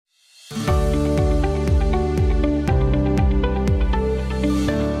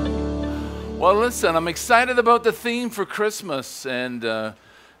Well, listen, I'm excited about the theme for Christmas and the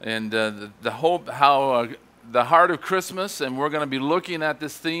hope, how the heart of Christmas, and we're going to be looking at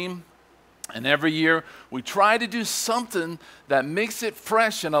this theme. And every year we try to do something that makes it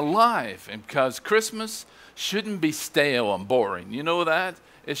fresh and alive, and because Christmas shouldn't be stale and boring. You know that?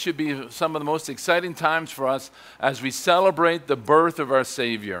 It should be some of the most exciting times for us as we celebrate the birth of our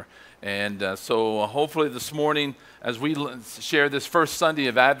Savior. And so hopefully this morning, as we share this first Sunday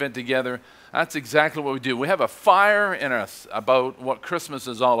of Advent together, that's exactly what we do. We have a fire in us about what Christmas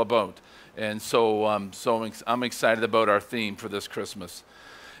is all about. And so, I'm excited about our theme for this Christmas.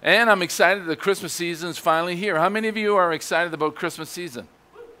 And I'm excited the Christmas season is finally here. How many of you are excited about Christmas season?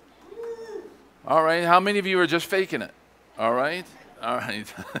 All right. How many of you are just faking it? All right. All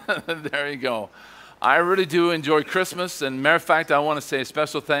right. There you go. I really do enjoy Christmas. And matter of fact, I want to say a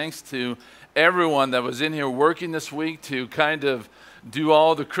special thanks to everyone that was in here working this week to kind of do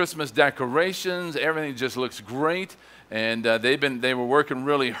all the Christmas decorations. Everything just looks great. And they were working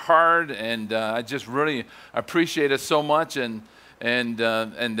really hard. And I just really appreciate it so much. And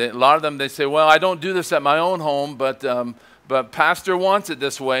a lot of them, they say, well, I don't do this at my own home, but Pastor wants it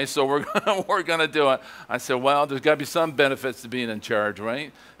this way, so we're going to do it. I said, well, there's got to be some benefits to being in charge,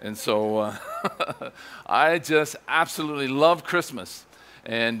 right? And so I just absolutely love Christmas.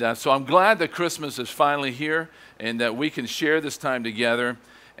 And so I'm glad that Christmas is finally here and that we can share this time together.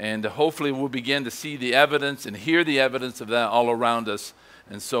 And hopefully we'll begin to see the evidence and hear the evidence of that all around us.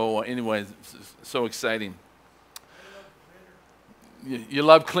 And so anyway, so exciting. You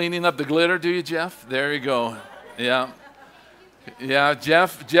love cleaning up the glitter, do you, Jeff? There you go. Yeah. Yeah,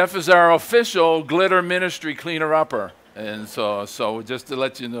 Jeff is our official glitter ministry cleaner-upper. And so just to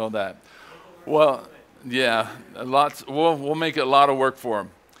let you know that. Well, yeah, we'll make it a lot of work for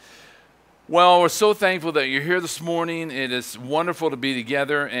him. Well, we're so thankful that you're here this morning. It is wonderful to be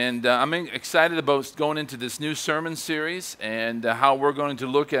together. And I'm excited about going into this new sermon series and how we're going to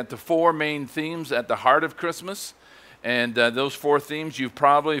look at the four main themes at the heart of Christmas. And those four themes,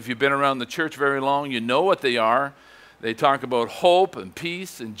 if you've been around the church very long, you know what they are. They talk about hope and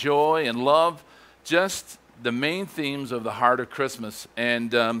peace and joy and love, just the main themes of the heart of Christmas.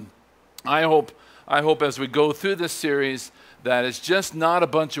 And I hope as we go through this series that it's just not a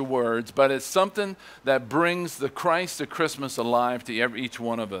bunch of words, but it's something that brings the Christ of Christmas alive to each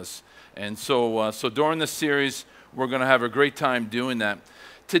one of us. And so during this series, we're going to have a great time doing that.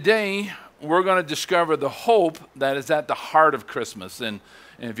 Today, we're going to discover the hope that is at the heart of Christmas. And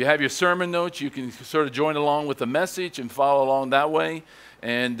if you have your sermon notes, you can sort of join along with the message and follow along that way.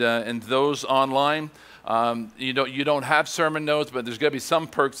 And those online, you don't have sermon notes, but there's got to be some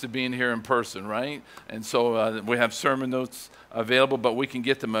perks to being here in person, right? And so we have sermon notes available, but we can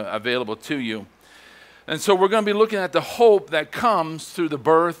get them available to you. And so we're going to be looking at the hope that comes through the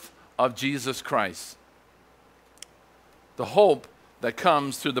birth of Jesus Christ. The hope that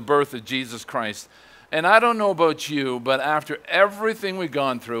comes through the birth of Jesus Christ. And I don't know about you, but after everything we've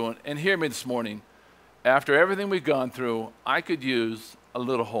gone through, and hear me this morning, after everything we've gone through, I could use a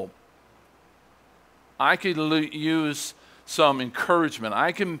little hope. I could use some encouragement.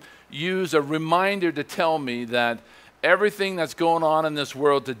 I can use a reminder to tell me that everything that's going on in this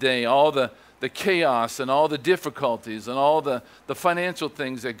world today, all the chaos and all the difficulties and all the financial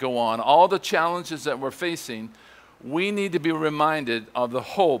things that go on, all the challenges that we're facing, we need to be reminded of the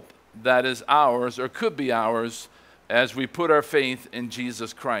hope that is ours or could be ours as we put our faith in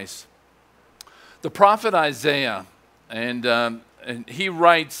Jesus Christ. The prophet Isaiah, and he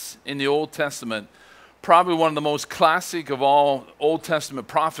writes in the Old Testament, probably one of the most classic of all Old Testament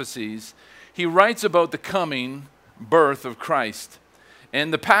prophecies. He writes about the coming birth of Christ.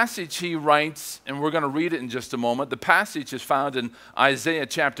 And the passage he writes, and we're going to read it in just a moment, the passage is found in Isaiah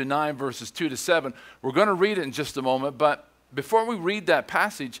chapter 9, verses 2 to 7. We're going to read it in just a moment, but before we read that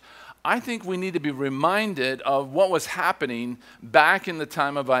passage, I think we need to be reminded of what was happening back in the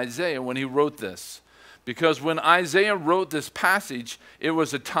time of Isaiah when he wrote this. Because when Isaiah wrote this passage, it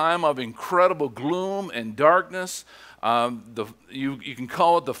was a time of incredible gloom and darkness. You can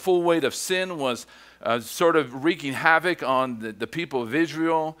call it the full weight of sin was sort of wreaking havoc on the people of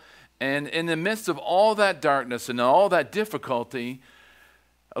Israel. And in the midst of all that darkness and all that difficulty,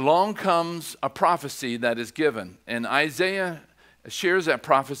 along comes a prophecy that is given. And Isaiah shares that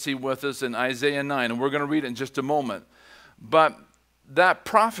prophecy with us in Isaiah 9. And we're going to read it in just a moment. But that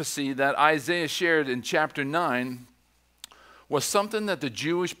prophecy that Isaiah shared in chapter 9 was something that the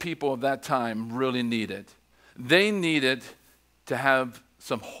Jewish people of that time really needed. They needed to have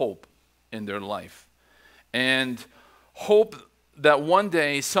some hope in their life. And hope that one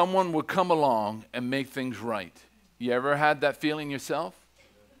day someone would come along and make things right. You ever had that feeling yourself?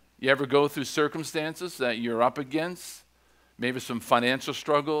 You ever go through circumstances that you're up against? Maybe some financial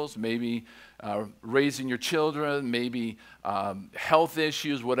struggles, maybe raising your children, maybe health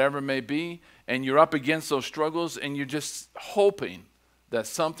issues, whatever it may be, and you're up against those struggles and you're just hoping that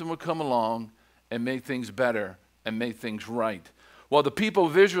something will come along and make things better and make things right. Well, the people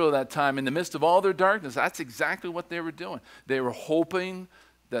of Israel at that time, in the midst of all their darkness, that's exactly what they were doing. They were hoping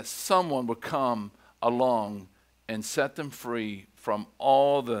that someone would come along and set them free from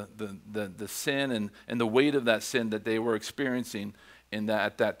all the sin and the weight of that sin that they were experiencing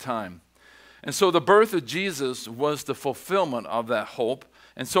at that time. And so the birth of Jesus was the fulfillment of that hope.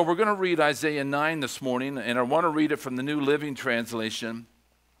 And so we're going to read Isaiah 9 this morning, and I want to read it from the New Living Translation.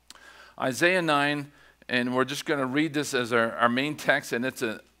 Isaiah 9, and we're just going to read this as our main text, and it's,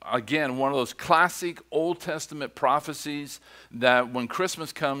 again, one of those classic Old Testament prophecies that when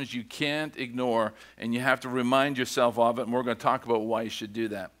Christmas comes, you can't ignore, and you have to remind yourself of it, and we're going to talk about why you should do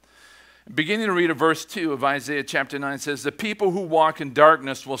that. Beginning to read at verse 2 of Isaiah chapter 9 says, "The people who walk in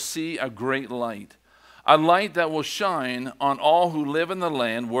darkness will see a great light, a light that will shine on all who live in the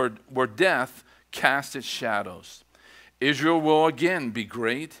land where death casts its shadows. Israel will again be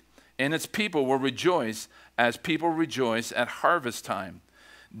great, and its people will rejoice as people rejoice at harvest time.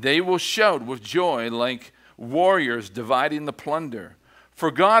 They will shout with joy like warriors dividing the plunder. For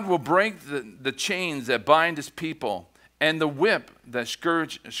God will break the chains that bind his people and the whip that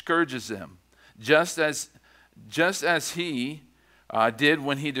scourges them, just as he did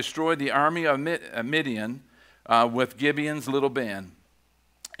when he destroyed the army of Midian with Gibeon's little band.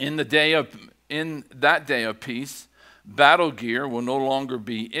 In that day of peace, battle gear will no longer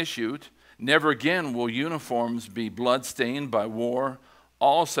be issued. Never again will uniforms be blood-stained by war.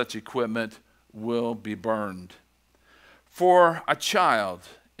 All such equipment will be burned. For a child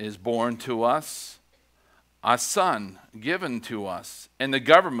is born to us, a son given to us, and the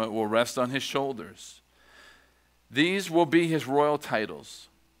government will rest on his shoulders. These will be his royal titles: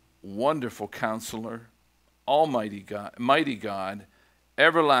 Wonderful Counselor, Almighty God, Mighty God,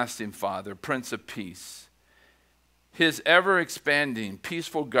 Everlasting Father, Prince of Peace. His ever-expanding,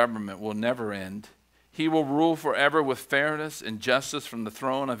 peaceful government will never end. He will rule forever with fairness and justice from the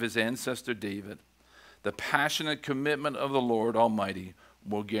throne of his ancestor David. The passionate commitment of the Lord Almighty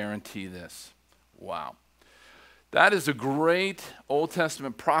will guarantee this." Wow. That is a great Old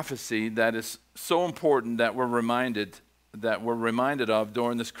Testament prophecy that is so important that we're reminded of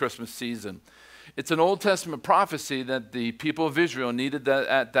during this Christmas season. It's an Old Testament prophecy that the people of Israel needed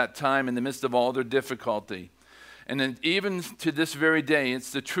at that time in the midst of all their difficulty. And then even to this very day,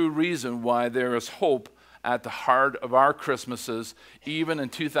 it's the true reason why there is hope at the heart of our Christmases, even in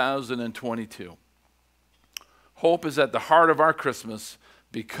 2022. Hope is at the heart of our Christmas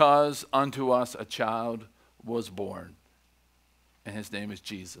because unto us a child was born, and his name is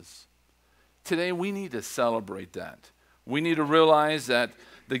Jesus. Today we need to celebrate that. We need to realize that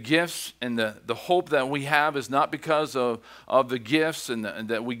the gifts and the hope that we have is not because of the gifts and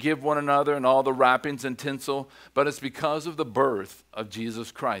that we give one another and all the wrappings and tinsel, but it's because of the birth of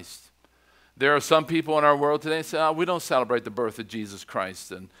Jesus Christ. There are some people in our world today that say, "Oh, we don't celebrate the birth of Jesus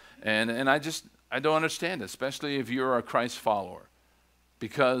Christ." And I don't understand it, especially if you're a Christ follower,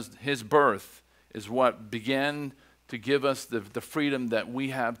 because his birth is what began to give us the freedom that we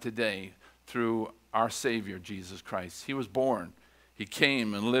have today through our Savior, Jesus Christ. He was born. He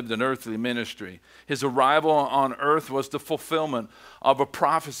came and lived an earthly ministry. His arrival on earth was the fulfillment of a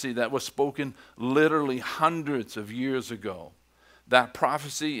prophecy that was spoken literally hundreds of years ago. That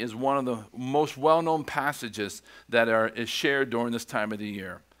prophecy is one of the most well-known passages that is shared during this time of the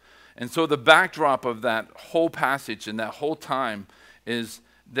year. And so the backdrop of that whole passage and that whole time is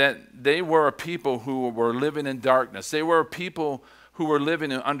that they were a people who were living in darkness. They were a people who were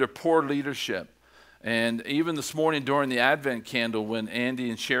living under poor leadership. And even this morning during the Advent candle, when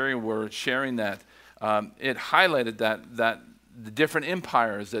Andy and Sherry were sharing that, it highlighted that the different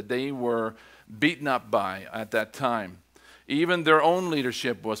empires that they were beaten up by at that time. Even their own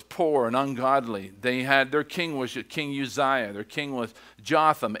leadership was poor and ungodly. Their king was King Uzziah. Their king was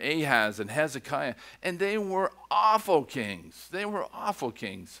Jotham, Ahaz, and Hezekiah. And they were awful kings. They were awful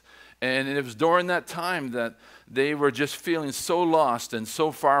kings. And it was during that time that they were just feeling so lost and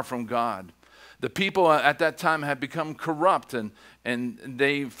so far from God. The people at that time had become corrupt, and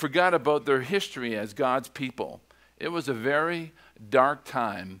they forgot about their history as God's people. It was a very dark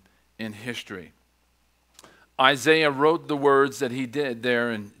time in history. Isaiah wrote the words that he did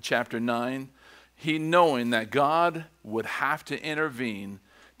there in chapter 9, he knowing that God would have to intervene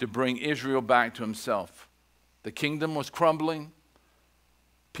to bring Israel back to himself. The kingdom was crumbling,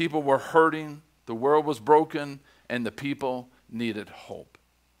 people were hurting, the world was broken, and the people needed hope.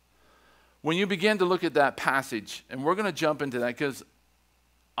 When you begin to look at that passage, and we're going to jump into that because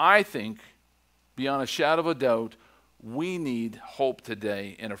I think, beyond a shadow of a doubt, we need hope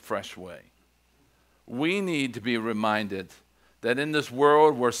today in a fresh way. We need to be reminded that in this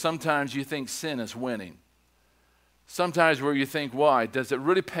world where sometimes you think sin is winning, sometimes where you think, why? Does it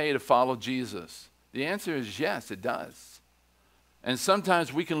really pay to follow Jesus? The answer is yes, it does. And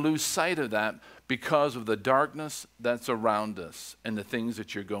sometimes we can lose sight of that because of the darkness that's around us and the things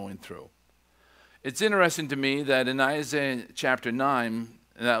that you're going through. It's interesting to me that in Isaiah chapter 9,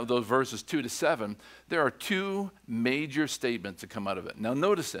 those verses 2 to 7, there are two major statements that come out of it. Now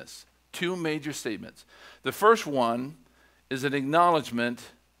notice this, two major statements. The first one is an acknowledgement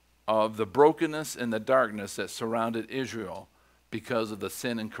of the brokenness and the darkness that surrounded Israel because of the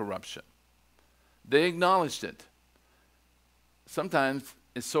sin and corruption. They acknowledged it. Sometimes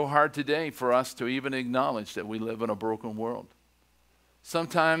it's so hard today for us to even acknowledge that we live in a broken world.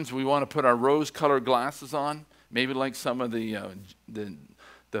 Sometimes we want to put our rose-colored glasses on, maybe like some of the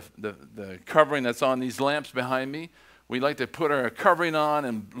covering that's on these lamps behind me. We like to put our covering on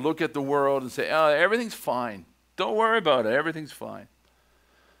and look at the world and say, oh, everything's fine. Don't worry about it. Everything's fine.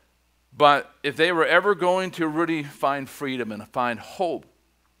 But if they were ever going to really find freedom and find hope,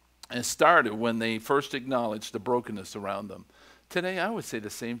 it started when they first acknowledged the brokenness around them. Today, I would say the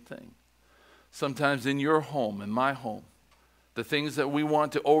same thing. Sometimes in your home, in my home, the things that we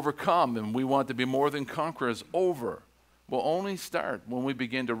want to overcome and we want to be more than conquerors over will only start when we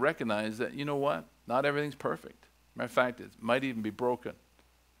begin to recognize that, you know what, not everything's perfect. Matter of fact, it might even be broken.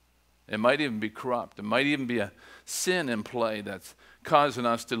 It might even be corrupt. It might even be a sin in play that's causing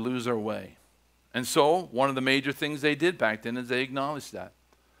us to lose our way. And so, one of the major things they did back then is they acknowledged that.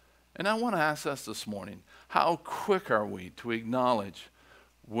 And I want to ask us this morning, how quick are we to acknowledge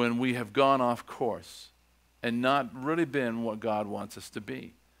when we have gone off course and not really been what God wants us to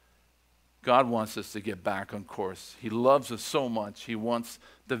be? God wants us to get back on course. He loves us so much. He wants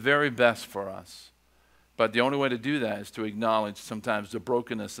the very best for us. But the only way to do that is to acknowledge sometimes the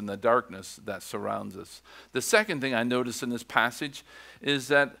brokenness and the darkness that surrounds us. The second thing I notice in this passage is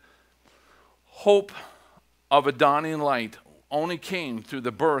that hope of a dawning light only came through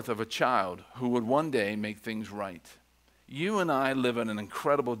the birth of a child who would one day make things right. You and I live in an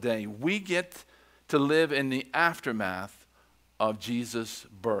incredible day. We get to live in the aftermath of Jesus'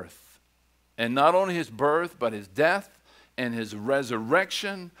 birth. And not only his birth, but his death and his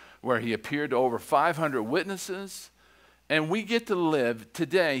resurrection, where he appeared to over 500 witnesses. And we get to live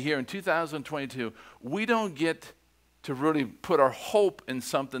today, here in 2022, we don't get to really put our hope in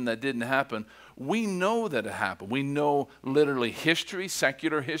something that didn't happen. We know that it happened. We know literally history,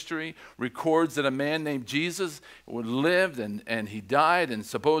 secular history, records that a man named Jesus lived and he died and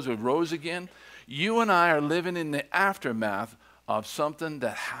supposedly rose again. You and I are living in the aftermath of something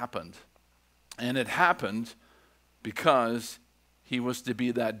that happened. And it happened because he was to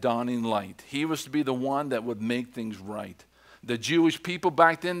be that dawning light. He was to be the one that would make things right. The Jewish people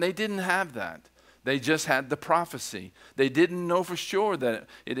back then, they didn't have that. They just had the prophecy. They didn't know for sure that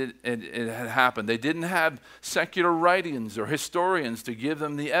it had happened. They didn't have secular writings or historians to give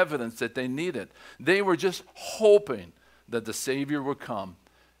them the evidence that they needed. They were just hoping that the Savior would come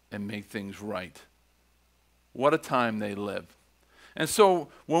and make things right. What a time they lived. And so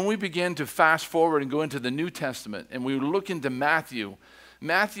when we begin to fast forward and go into the New Testament and we look into Matthew,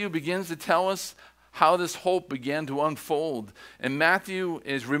 Matthew begins to tell us how this hope began to unfold. And Matthew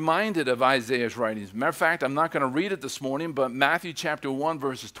is reminded of Isaiah's writings. Matter of fact, I'm not going to read it this morning, but Matthew chapter 1,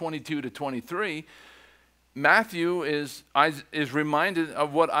 verses 22 to 23, Matthew is reminded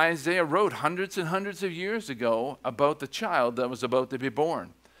of what Isaiah wrote hundreds and hundreds of years ago about the child that was about to be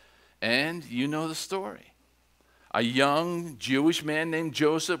born. And you know the story. A young Jewish man named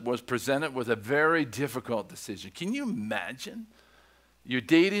Joseph was presented with a very difficult decision. Can you imagine? You're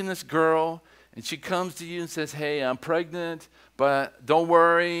dating this girl, and she comes to you and says, hey, I'm pregnant, but don't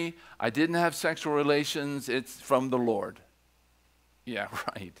worry, I didn't have sexual relations, it's from the Lord. Yeah,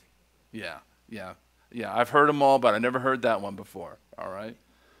 right. Yeah, I've heard them all, but I never heard that one before, all right?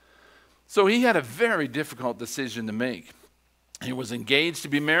 So he had a very difficult decision to make. He was engaged to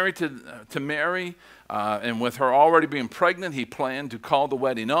be married to Mary, and with her already being pregnant, he planned to call the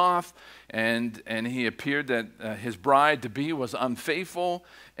wedding off, and he appeared that his bride-to-be was unfaithful,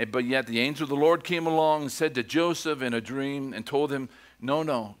 but yet the angel of the Lord came along and said to Joseph in a dream and told him,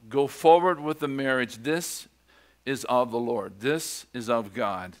 no, go forward with the marriage. This is of the Lord. This is of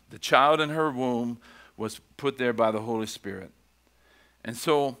God. The child in her womb was put there by the Holy Spirit. And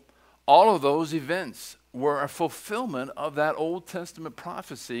so all of those events were a fulfillment of that Old Testament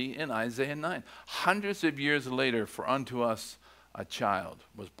prophecy in Isaiah 9. Hundreds of years later, for unto us a child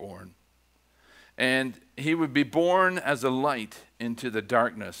was born. And he would be born as a light into the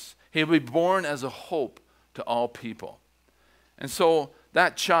darkness. He would be born as a hope to all people. And so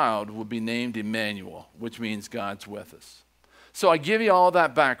that child would be named Emmanuel, which means God's with us. So I give you all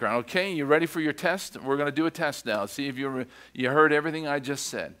that background, okay? You ready for your test? We're going to do a test now. See if you heard everything I just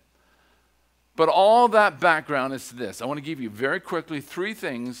said. But all that background is this. I want to give you very quickly 3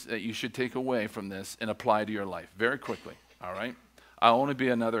 things that you should take away from this and apply to your life. Very quickly, all right? I'll only be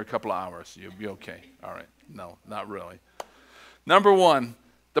another couple of hours. You'll be okay. All right. No, not really. Number 1,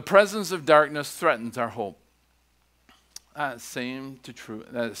 the presence of darkness threatens our hope. That's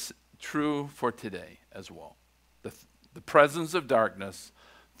true for today as well. The presence of darkness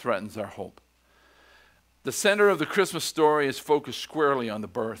threatens our hope. The center of the Christmas story is focused squarely on the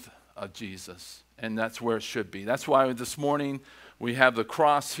birth of Jesus, and that's where it should be. That's why this morning we have the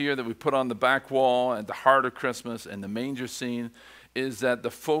cross here that we put on the back wall at the heart of Christmas, and the manger scene is that the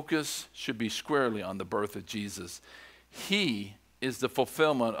focus should be squarely on the birth of Jesus. He is the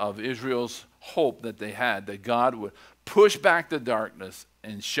fulfillment of Israel's hope that they had, that God would push back the darkness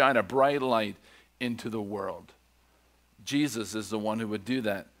and shine a bright light into the world. Jesus is the one who would do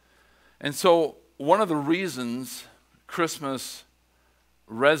that. And so one of the reasons Christmas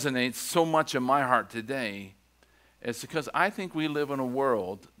resonates so much in my heart today is because I think we live in a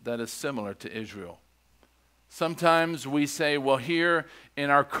world that is similar to Israel. Sometimes we say, well, here in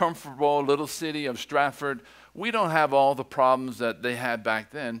our comfortable little city of Stratford, we don't have all the problems that they had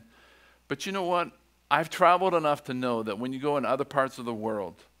back then. But you know what? I've traveled enough to know that when you go in other parts of the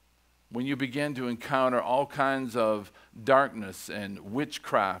world, when you begin to encounter all kinds of darkness and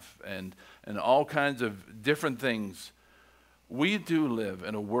witchcraft and all kinds of different things, we do live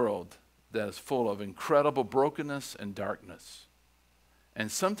in a world that is full of incredible brokenness and darkness. And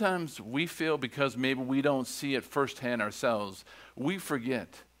sometimes we feel, because maybe we don't see it firsthand ourselves, we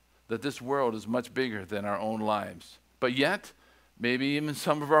forget that this world is much bigger than our own lives. But yet, maybe even in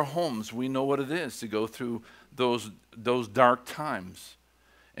some of our homes, we know what it is to go through those dark times.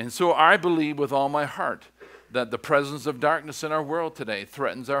 And so I believe with all my heart that the presence of darkness in our world today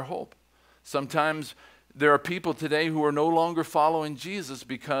threatens our hope. Sometimes there are people today who are no longer following Jesus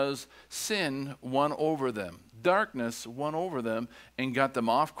because sin won over them. Darkness won over them and got them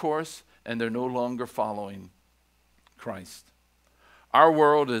off course, and they're no longer following Christ. Our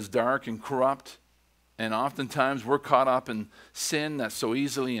world is dark and corrupt, and oftentimes we're caught up in sin that so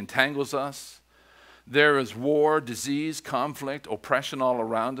easily entangles us. There is war, disease, conflict, oppression all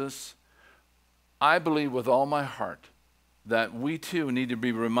around us. I believe with all my heart that we too need to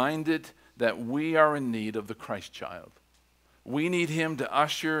be reminded that we are in need of the Christ child. We need him to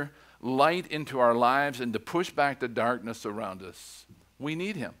usher light into our lives and to push back the darkness around us. We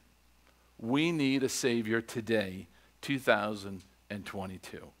need him. We need a Savior today,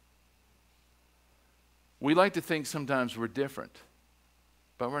 2022. We like to think sometimes we're different,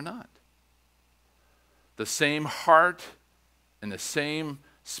 but we're not. The same heart and the same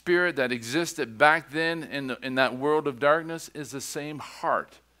spirit that existed back then in that world of darkness is the same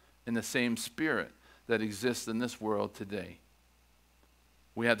heart and the same spirit that exists in this world today.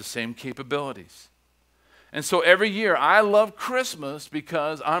 We have the same capabilities. And so every year I love Christmas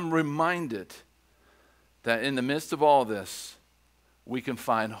because I'm reminded that in the midst of all this, we can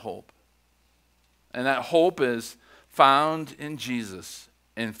find hope. And that hope is found in Jesus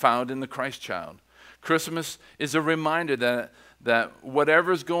and found in the Christ child. Christmas is a reminder that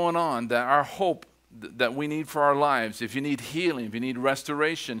whatever's going on, that our hope that we need for our lives, if you need healing, if you need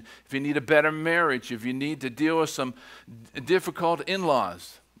restoration, if you need a better marriage, if you need to deal with some difficult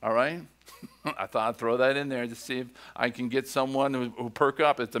in-laws, all right? I thought I'd throw that in there to see if I can get someone who perk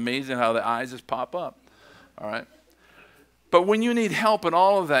up. It's amazing how the eyes just pop up, all right? But when you need help in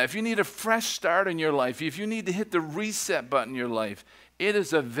all of that, if you need a fresh start in your life, if you need to hit the reset button in your life, it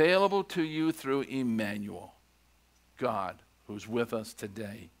is available to you through Emmanuel, God, who's with us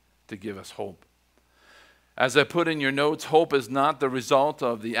today to give us hope. As I put in your notes, hope is not the result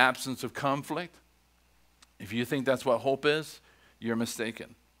of the absence of conflict. If you think that's what hope is, you're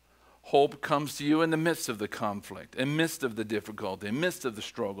mistaken. Hope comes to you in the midst of the conflict, in the midst of the difficulty, in the midst of the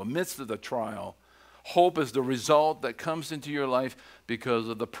struggle, in the midst of the trial. Hope is the result that comes into your life because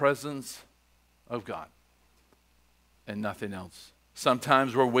of the presence of God and nothing else.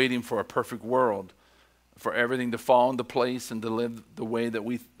 Sometimes we're waiting for a perfect world, for everything to fall into place and to live the way that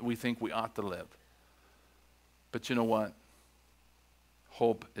we think we ought to live. But you know what?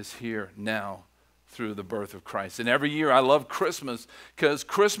 Hope is here now through the birth of Christ. And every year I love Christmas because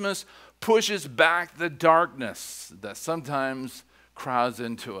Christmas pushes back the darkness that sometimes crowds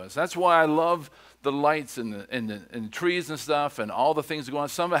into us. That's why I love the lights and the trees and stuff and all the things that go on.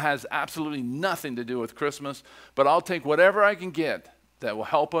 Some of it has absolutely nothing to do with Christmas, but I'll take whatever I can get that will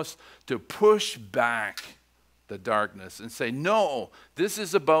help us to push back the darkness and say, no, this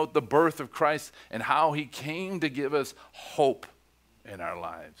is about the birth of Christ and how he came to give us hope in our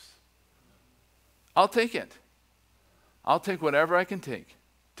lives. I'll take it. I'll take whatever I can take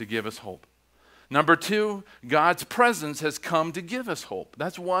to give us hope. Number two, God's presence has come to give us hope.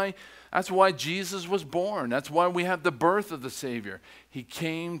 That's why Jesus was born. That's why we have the birth of the Savior. He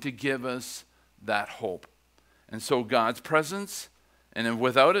came to give us that hope. And so God's presence, and then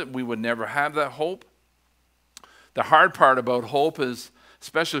without it, we would never have that hope. The hard part about hope is,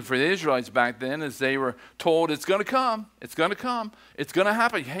 especially for the Israelites back then, is they were told it's going to come, it's going to come, it's going to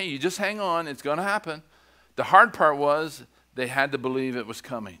happen. Hey, you just hang on, it's going to happen. The hard part was they had to believe it was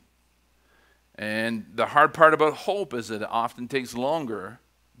coming. And the hard part about hope is that it often takes longer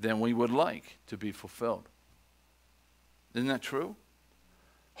than we would like to be fulfilled. Isn't that true?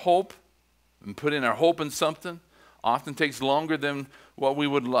 Hope, and putting our hope in something, often takes longer than what we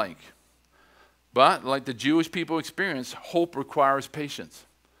would like. But like the Jewish people experience, hope requires patience.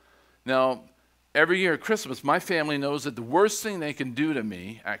 Now, every year at Christmas, my family knows that the worst thing they can do to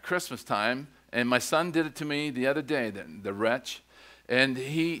me at Christmas time, and my son did it to me the other day, the wretch, and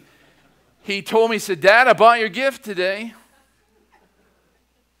he told me, he said, Dad, I bought your gift today.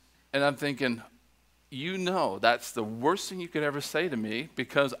 And I'm thinking, you know, that's the worst thing you could ever say to me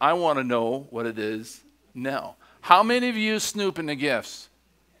because I want to know what it is now. How many of you snoop in the gifts?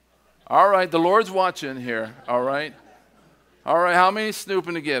 All right, the Lord's watching here, all right? All right, how many snoop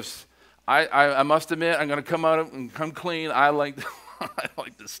in the gifts? I must admit, I'm going to come out and come clean. I like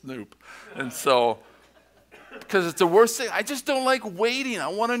to snoop. And so, because it's the worst thing. I just don't like waiting. I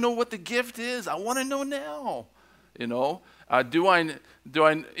want to know what the gift is. I want to know now. You know, I'm trying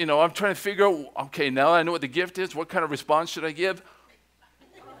to figure out, okay, now that I know what the gift is, what kind of response should I give?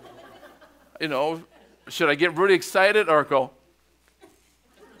 You know, should I get really excited or go?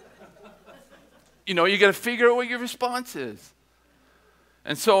 You know, you got to figure out what your response is.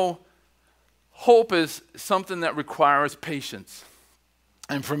 And so, hope is something that requires patience.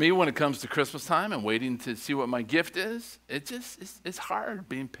 And for me, when it comes to Christmas time and waiting to see what my gift is, it's hard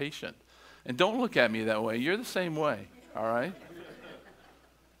being patient. And don't look at me that way. You're the same way, all right?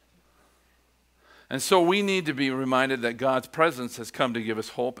 And so we need to be reminded that God's presence has come to give us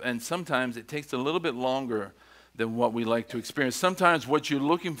hope, and sometimes it takes a little bit longer than what we like to experience. Sometimes what you're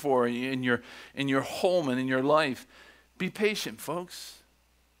looking for in your home and in your life, be patient, folks.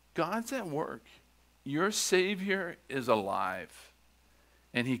 God's at work. Your Savior is alive.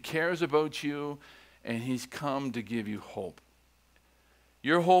 And he cares about you, and he's come to give you hope.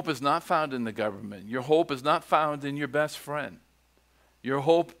 Your hope is not found in the government. Your hope is not found in your best friend. Your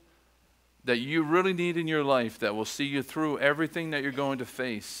hope that you really need in your life that will see you through everything that you're going to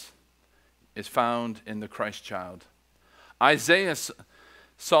face is found in the Christ child. Isaiah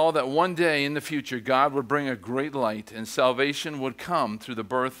saw that one day in the future, God would bring a great light, and salvation would come through the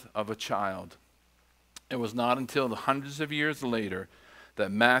birth of a child. It was not until the hundreds of years later that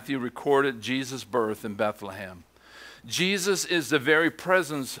Matthew recorded Jesus' birth in Bethlehem. Jesus is the very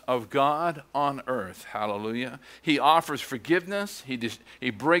presence of God on earth. Hallelujah. He offers forgiveness.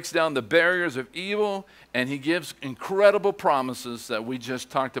 He breaks down the barriers of evil, and he gives incredible promises that we just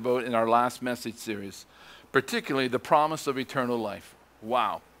talked about in our last message series, particularly the promise of eternal life.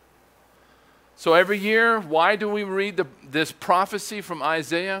 Wow. So every year, why do we read this prophecy from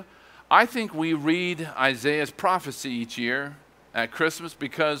Isaiah? I think we read Isaiah's prophecy each year at Christmas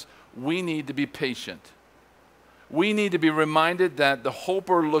because we need to be patient. We need to be reminded that the hope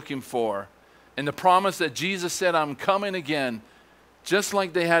we're looking for and the promise that Jesus said, I'm coming again, just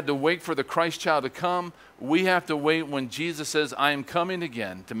like they had to wait for the Christ child to come, we have to wait when Jesus says, I am coming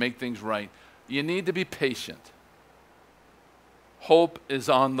again to make things right. You need to be patient. Hope is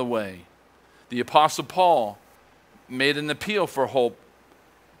on the way. The Apostle Paul made an appeal for hope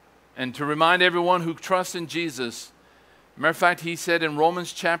and to remind everyone who trusts in Jesus. Matter of fact, he said in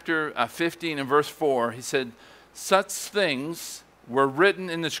Romans chapter 15 and verse 4, he said, such things were written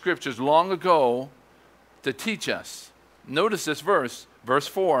in the scriptures long ago to teach us. Notice this verse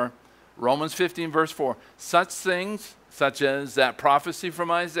 4, Romans 15 verse 4. Such things, such as that prophecy from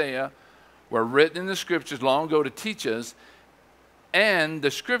Isaiah, were written in the scriptures long ago to teach us, and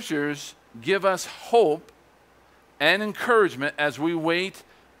the scriptures give us hope and encouragement as we wait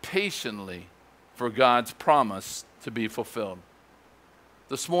patiently for God's promise to be fulfilled.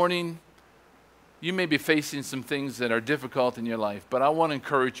 This morning, you may be facing some things that are difficult in your life, but I want to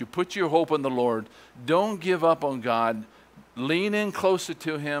encourage you, put your hope in the Lord. Don't give up on God. Lean in closer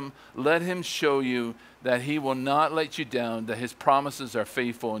to him. Let him show you that he will not let you down, that his promises are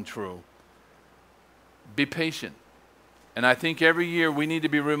faithful and true. Be patient. And I think every year we need to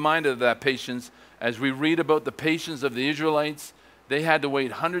be reminded of that patience. As we read about the patience of the Israelites, they had to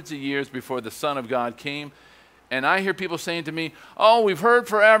wait hundreds of years before the Son of God came. And I hear people saying to me, oh, we've heard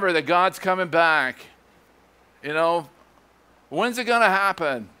forever that God's coming back. You know, when's it going to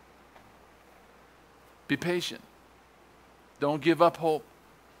happen? Be patient. Don't give up hope.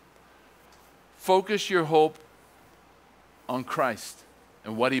 Focus your hope on Christ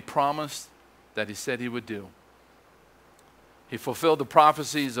and what he promised that he said he would do. He fulfilled the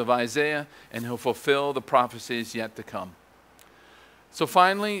prophecies of Isaiah, and he'll fulfill the prophecies yet to come. So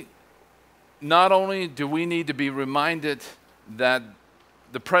finally, not only do we need to be reminded that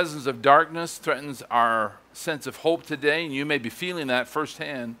the presence of darkness threatens our sense of hope today, and you may be feeling that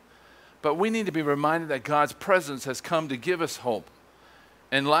firsthand, but we need to be reminded that God's presence has come to give us hope.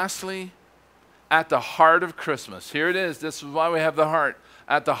 And lastly, at the heart of Christmas, here it is, this is why we have the heart.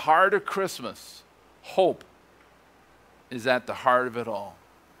 At the heart of Christmas, hope is at the heart of it all.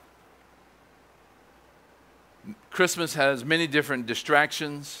 Christmas has many different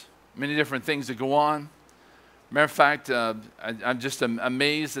distractions, many different things that go on. Matter of fact, I'm just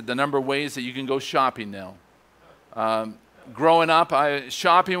amazed at the number of ways that you can go shopping now. Growing up,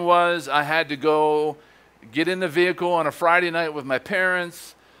 shopping was, I had to go get in the vehicle on a Friday night with my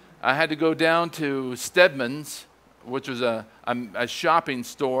parents. I had to go down to Stedman's, which was a shopping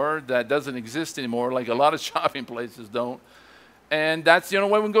store that doesn't exist anymore, like a lot of shopping places don't. And that's the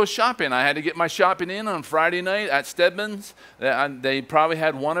only way we can go shopping. I had to get my shopping in on Friday night at Stedman's. They probably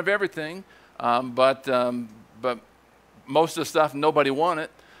had one of everything, but most of the stuff nobody wanted.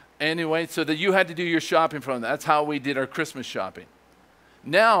 Anyway, so that you had to do your shopping from that. That's how we did our Christmas shopping.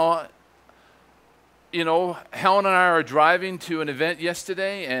 Now, you know, Helen and I are driving to an event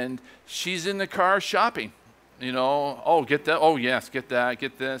yesterday, and she's in the car shopping. You know, oh, get that. Oh, yes, get that,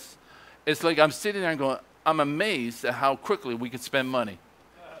 get this. It's like I'm sitting there and going, I'm amazed at how quickly we can spend money.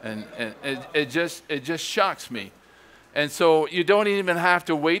 And it just shocks me. And so you don't even have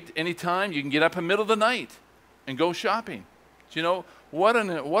to wait any time. You can get up in the middle of the night and go shopping. You know, what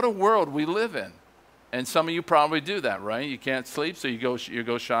a world we live in. And some of you probably do that, right? You can't sleep, so you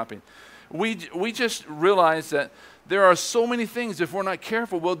go shopping. We just realize that there are so many things, if we're not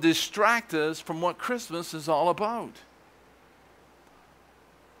careful, will distract us from what Christmas is all about.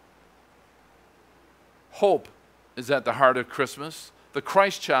 Hope is at the heart of Christmas. The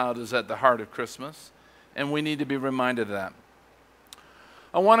Christ child is at the heart of Christmas, and we need to be reminded of that.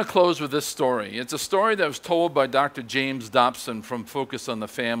 I want to close with this story. It's a story that was told by Dr. James Dobson from Focus on the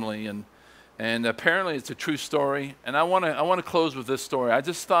Family, and apparently it's a true story. And I want to close with this story. I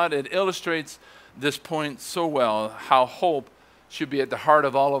just thought it illustrates this point so well, how hope should be at the heart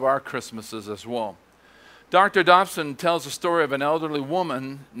of all of our Christmases as well. Dr. Dobson tells the story of an elderly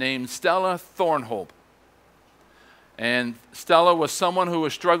woman named Stella Thornhope. And Stella was someone who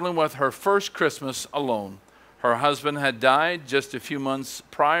was struggling with her first Christmas alone. Her husband had died just a few months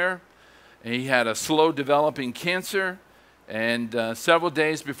prior. He had a slow developing cancer, and several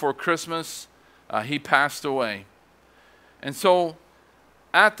days before Christmas, he passed away. And so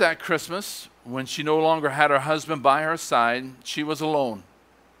at that Christmas, when she no longer had her husband by her side, she was alone.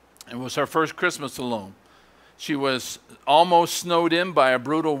 It was her first Christmas alone. She was almost snowed in by a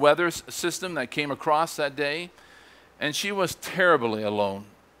brutal weather system that came across that day, and she was terribly alone.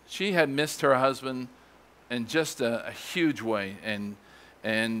 She had missed her husband in just a huge way, and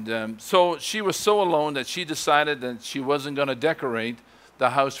so she was so alone that she decided that she wasn't going to decorate the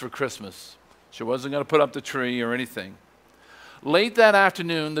house for Christmas. She wasn't going to put up the tree or anything. Late that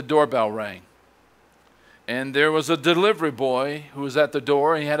afternoon, the doorbell rang, and there was a delivery boy who was at the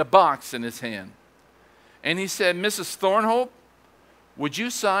door. He had a box in his hand, and he said, "Mrs. Thornhope, would you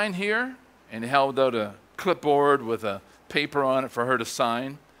sign here?" And he held out a clipboard with a paper on it for her to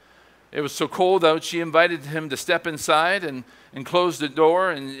sign. It was so cold out, she invited him to step inside and close the door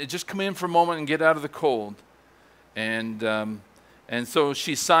and just come in for a moment and get out of the cold. And so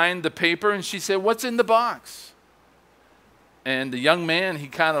she signed the paper, and she said, "What's in the box?" And the young man, he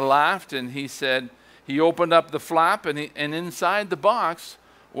kind of laughed, and he said, he opened up the flap, and inside the box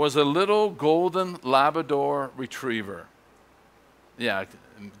was a little golden Labrador retriever. Yeah, it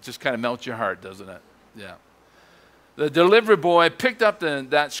just kind of melts your heart, doesn't it? Yeah. The delivery boy picked up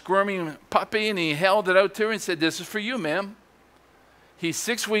that squirming puppy, and he held it out to her and said, "This is for you, ma'am. He's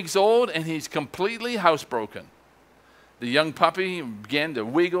 6 weeks old, and he's completely housebroken." The young puppy began to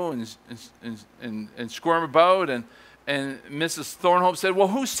wiggle and squirm about, and Mrs. Thornhope said, "Well,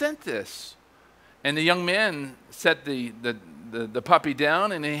 who sent this?" And the young man set the puppy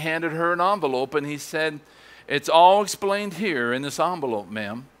down, and he handed her an envelope, and he said, "It's all explained here in this envelope,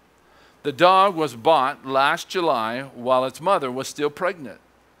 ma'am. The dog was bought last July while its mother was still pregnant.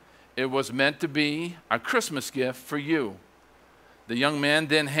 It was meant to be a Christmas gift for you." The young man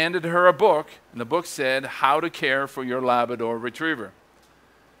then handed her a book, and the book said, "How to Care for Your Labrador Retriever."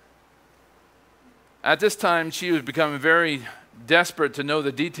 At this time, she was becoming very desperate to know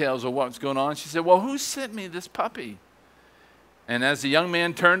the details of what's going on. She said, "Well, who sent me this puppy?" And as the young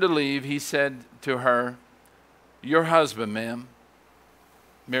man turned to leave, he said to her, "Your husband, ma'am.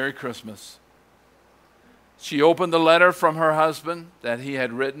 Merry Christmas." She opened the letter from her husband that he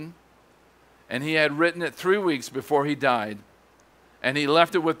had written, and he had written it 3 weeks before he died. And he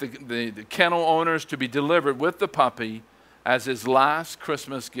left it with the kennel owners to be delivered with the puppy as his last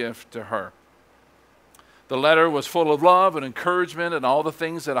Christmas gift to her. The letter was full of love and encouragement and all the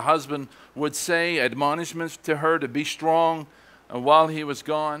things that a husband would say, admonishments to her to be strong while he was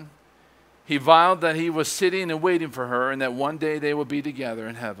gone. He vowed that he was sitting and waiting for her and that one day they would be together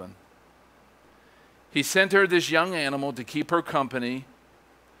in heaven. He sent her this young animal to keep her company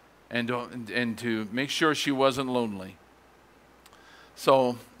and to make sure she wasn't lonely.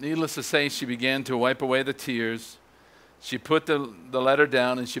 So, needless to say, she began to wipe away the tears. She put the letter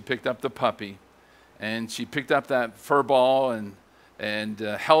down and she picked up the puppy. And she picked up that fur ball and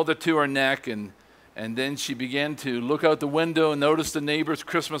held it to her neck. And then she began to look out the window and notice the neighbors'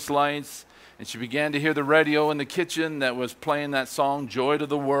 Christmas lights. And she began to hear the radio in the kitchen that was playing that song, "Joy to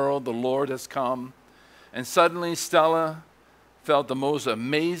the World, the Lord has come." And suddenly Stella felt the most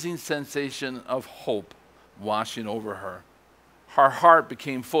amazing sensation of hope washing over her. Her heart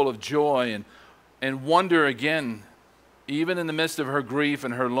became full of joy and wonder again, even in the midst of her grief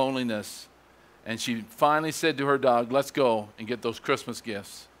and her loneliness. And she finally said to her dog, "Let's go and get those Christmas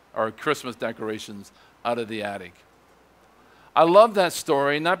gifts or Christmas decorations out of the attic." I love that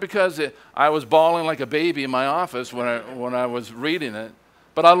story, not because I was bawling like a baby in my office when I was reading it,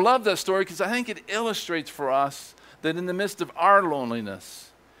 but I love that story because I think it illustrates for us that in the midst of our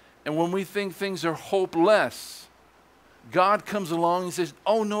loneliness and when we think things are hopeless, God comes along and says,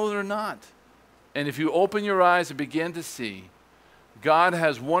 "Oh, no, they're not." And if you open your eyes and begin to see, God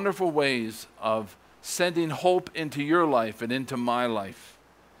has wonderful ways of sending hope into your life and into my life.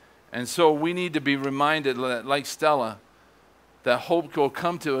 And so we need to be reminded, like Stella, that hope will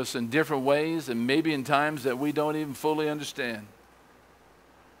come to us in different ways and maybe in times that we don't even fully understand.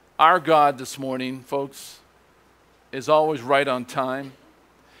 Our God this morning, folks, is always right on time.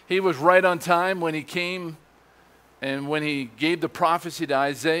 He was right on time when he came and when he gave the prophecy to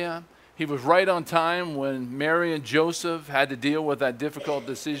Isaiah. He was right on time when Mary and Joseph had to deal with that difficult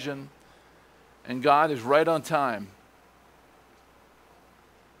decision. And God is right on time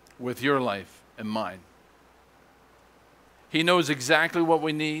with your life and mine. He knows exactly what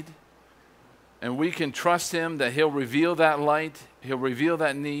we need, and we can trust him that he'll reveal that light, he'll reveal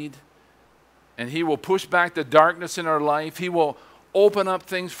that need, and he will push back the darkness in our life. He will open up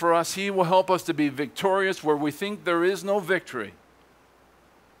things for us. He will help us to be victorious where we think there is no victory.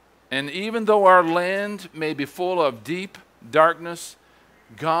 And even though our land may be full of deep darkness,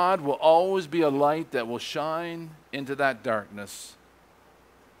 God will always be a light that will shine into that darkness.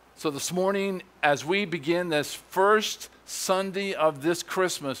 So this morning, as we begin this first Sunday of this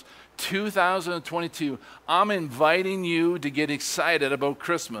Christmas, 2022, I'm inviting you to get excited about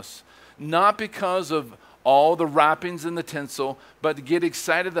Christmas. Not because of all the wrappings and the tinsel, but to get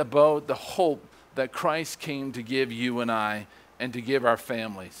excited about the hope that Christ came to give you and I and to give our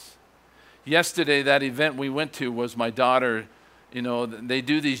families. Yesterday, that event we went to was my daughter. You know, they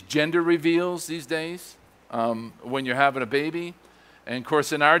do these gender reveals these days when you're having a baby. And of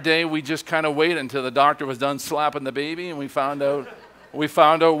course, in our day, we just kind of waited until the doctor was done slapping the baby, and we found out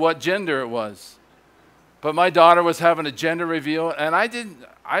what gender it was. But my daughter was having a gender reveal, and I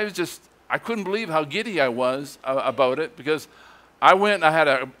couldn't believe how giddy I was about it, because I went. I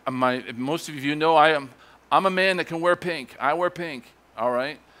had most of you know I'm a man that can wear pink. I wear pink, all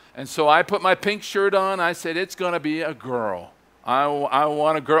right. And so I put my pink shirt on. I said, it's going to be a girl. I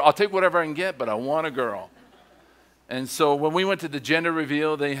want a girl. I'll take whatever I can get, but I want a girl. And so when we went to the gender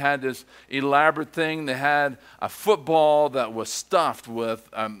reveal, they had this elaborate thing. They had a football that was stuffed with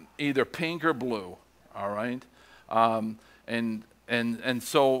either pink or blue, all right? And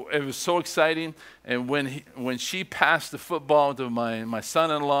so it was so exciting. And when she passed the football to my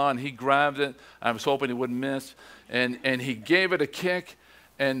son-in-law and he grabbed it, I was hoping he wouldn't miss, and he gave it a kick,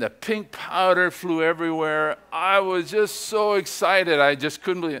 and the pink powder flew everywhere. I was just so excited. I just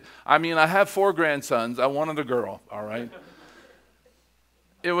couldn't believe it. I mean, I have 4 grandsons. I wanted a girl, all right?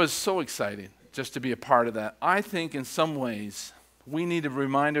 It was so exciting. just to be a part of that. I think in some ways we need to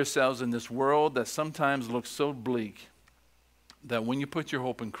remind ourselves in this world that sometimes looks so bleak that when you put your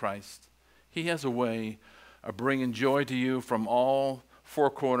hope in Christ, He has a way of bringing joy to you from all four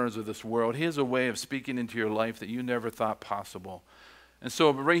corners of this world. He has a way of speaking into your life that you never thought possible. And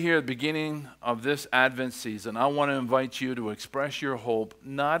so right here at the beginning of this Advent season, I want to invite you to express your hope,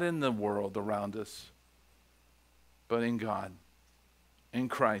 not in the world around us, but in God, in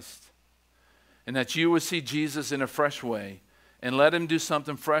Christ. And that you would see Jesus in a fresh way and let Him do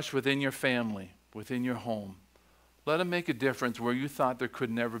something fresh within your family, within your home. Let Him make a difference where you thought there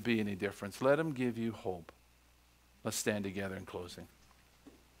could never be any difference. Let Him give you hope. Let's stand together in closing.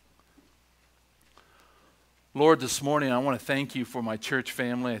 Lord, this morning I want to thank You for my church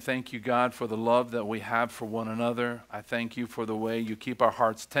family. I thank You, God, for the love that we have for one another. I thank You for the way You keep our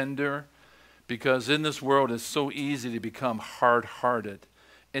hearts tender, because in this world it's so easy to become hard-hearted.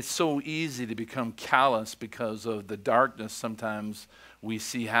 It's so easy to become callous because of the darkness sometimes we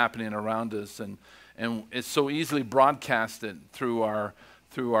see happening around us. And it's so easily broadcasted through our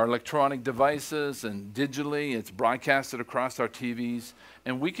electronic devices and digitally. It's broadcasted across our TVs.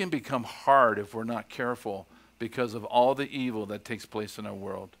 And we can become hard if we're not careful because of all the evil that takes place in our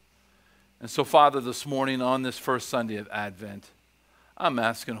world. And so, Father, this morning on this first Sunday of Advent, I'm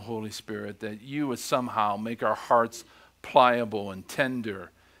asking, Holy Spirit, that You would somehow make our hearts pliable and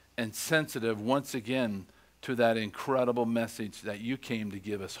tender and sensitive once again to that incredible message that You came to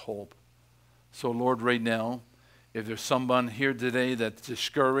give us hope. So, Lord, right now, if there's someone here today that's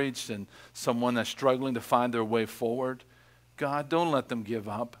discouraged and someone that's struggling to find their way forward, God, don't let them give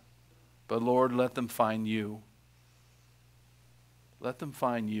up, but Lord, let them find You. Let them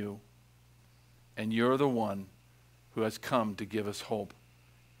find You, and You're the one who has come to give us hope.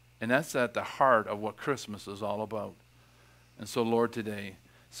 And that's at the heart of what Christmas is all about. And so, Lord, today,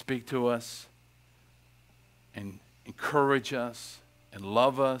 speak to us and encourage us and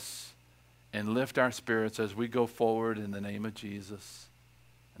love us and lift our spirits as we go forward in the name of Jesus.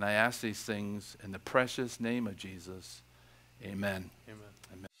 And I ask these things in the precious name of Jesus. Amen.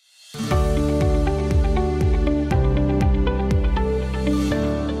 Amen. Amen.